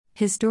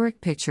Historic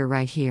picture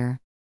right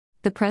here.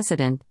 The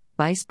President,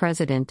 Vice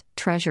President,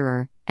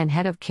 Treasurer, and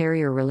Head of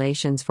Carrier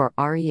Relations for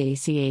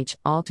REACH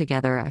all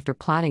together after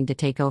plotting to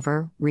take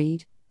over,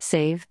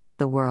 save,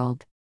 the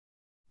world.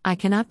 I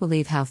cannot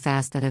believe how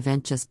fast that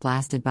event just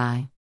blasted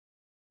by.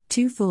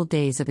 2 full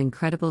days of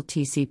incredible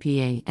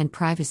TCPA and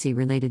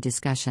privacy-related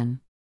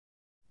discussion.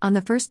 On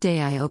the first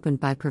day I opened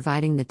by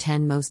providing the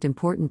 10 most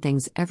important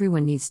things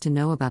everyone needs to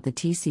know about the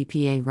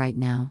TCPA right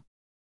now.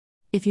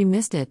 If you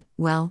missed it,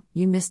 well,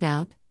 you missed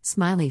out,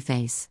 smiley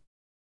face.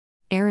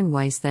 Aaron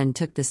Weiss then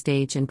took the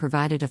stage and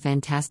provided a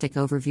fantastic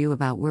overview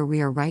about where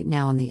we are right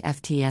now on the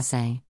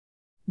FTSA.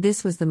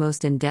 This was the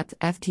most in-depth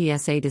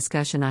FTSA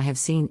discussion I have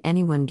seen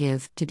anyone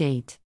give to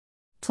date.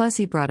 Plus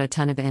he brought a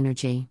ton of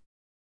energy.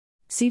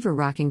 Seaver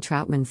rocking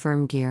Troutman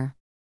firm gear.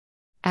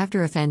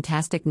 After a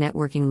fantastic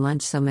networking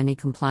lunch, so many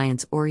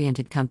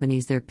compliance-oriented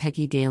companies there,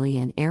 Peggy Daly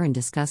and Aaron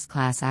discussed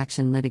class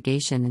action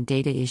litigation and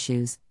data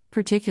issues,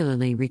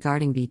 particularly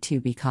regarding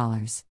B2B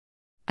callers.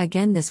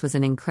 Again, this was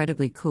an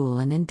incredibly cool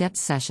and in-depth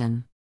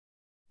session.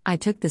 I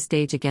took the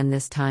stage again,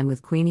 this time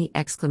with Queenie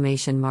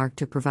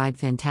to provide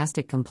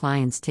fantastic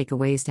compliance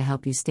takeaways to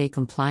help you stay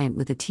compliant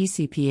with the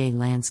TCPA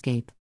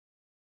landscape.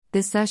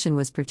 This session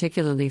was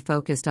particularly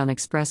focused on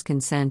express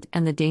consent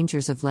and the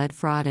dangers of lead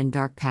fraud and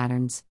dark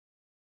patterns.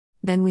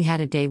 Then we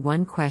had a day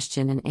 1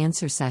 question and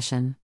answer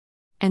session.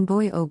 And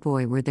boy oh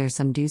boy were there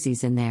some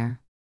doozies in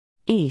there.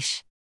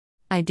 Eesh.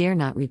 I dare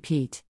not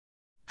repeat.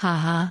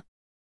 Haha.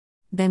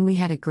 Then we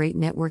had a great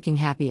networking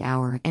happy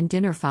hour and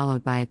dinner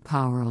followed by a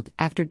PowerWorld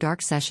After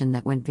Dark session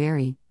that went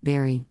very,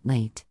 very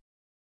late.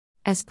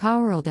 As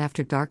PowerWorld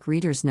After Dark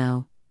readers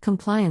know,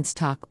 compliance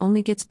talk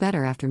only gets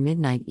better after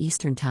midnight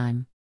Eastern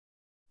Time.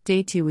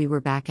 Day 2 we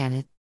were back at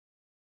it.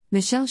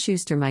 Michelle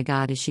Schuster, my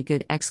God is she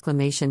good!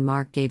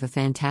 Gave a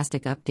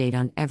fantastic update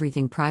on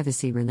everything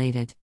privacy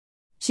related.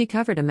 She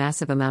covered a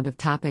massive amount of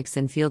topics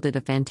and fielded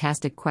a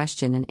fantastic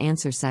question and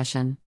answer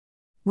session.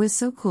 Was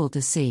so cool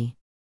to see.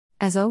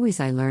 As always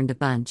I learned a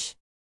bunch.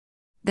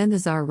 Then the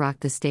Tsar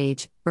rocked the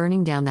stage,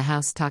 burning down the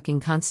house, talking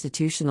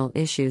constitutional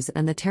issues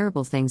and the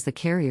terrible things the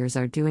carriers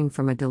are doing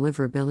from a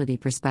deliverability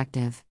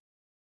perspective.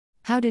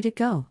 How did it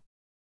go?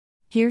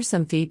 Here's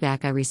some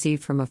feedback I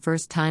received from a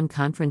first-time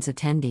conference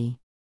attendee.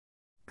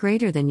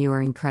 Greater than you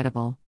are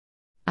incredible.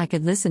 I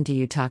could listen to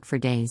you talk for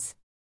days.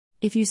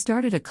 If you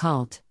started a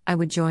cult, I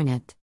would join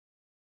it.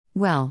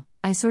 Well,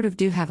 I sort of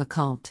do have a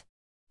cult.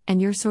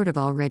 And you're sort of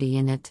already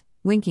in it,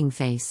 winking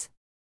face.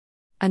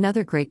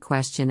 Another great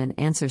question and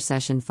answer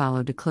session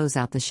followed to close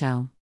out the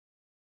show.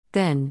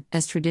 Then,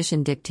 as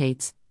tradition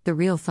dictates, the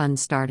real fun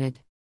started.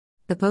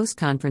 The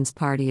post-conference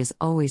party is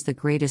always the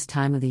greatest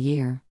time of the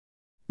year.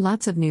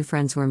 Lots of new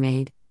friends were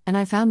made, and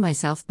I found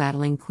myself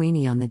battling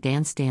Queenie on the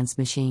dance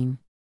machine.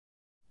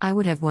 I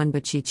would have won,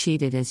 but she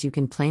cheated, as you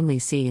can plainly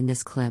see in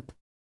this clip.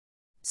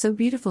 So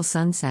beautiful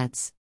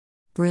sunsets.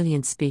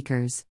 Brilliant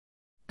speakers.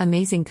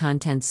 Amazing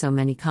content, so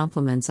many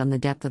compliments on the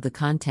depth of the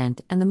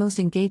content and the most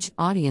engaged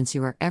audience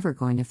you are ever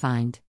going to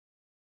find.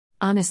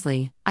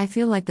 Honestly, I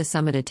feel like the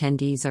summit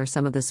attendees are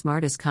some of the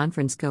smartest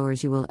conference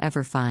goers you will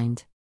ever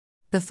find.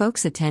 The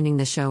folks attending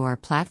the show are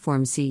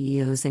platform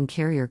CEOs and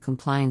carrier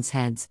compliance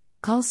heads,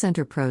 call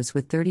center pros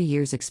with 30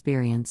 years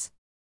experience.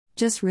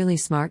 Just really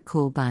smart,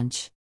 cool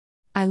bunch.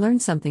 I learn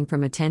something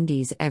from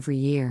attendees every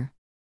year.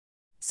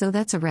 So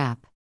that's a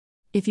wrap.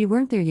 If you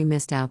weren't there, you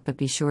missed out, but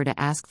be sure to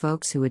ask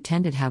folks who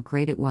attended how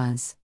great it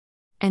was.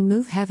 And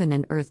move heaven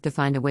and earth to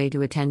find a way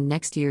to attend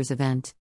next year's event.